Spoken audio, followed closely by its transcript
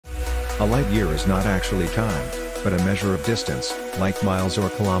A light year is not actually time, but a measure of distance, like miles or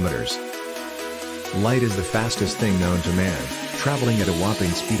kilometers. Light is the fastest thing known to man, traveling at a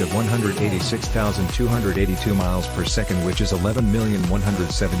whopping speed of 186,282 miles per second, which is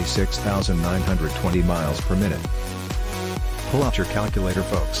 11,176,920 miles per minute. Pull out your calculator,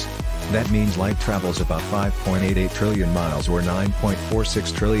 folks. That means light travels about 5.88 trillion miles or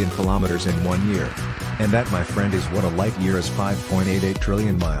 9.46 trillion kilometers in 1 year. And that, my friend, is what a light year is: 5.88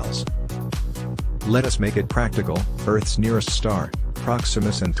 trillion miles. Let us make it practical. Earth's nearest star,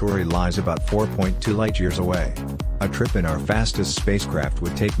 Proxima Centauri, lies about 4.2 light-years away. A trip in our fastest spacecraft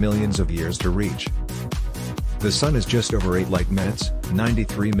would take millions of years to reach. The Sun is just over 8 light minutes,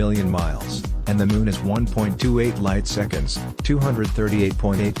 93 million miles, and the Moon is 1.28 light seconds,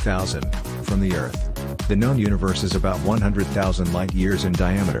 238.8 thousand, from the Earth. The known universe is about 100,000 light-years in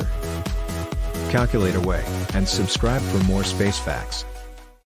diameter. Calculate away, and subscribe for more space facts.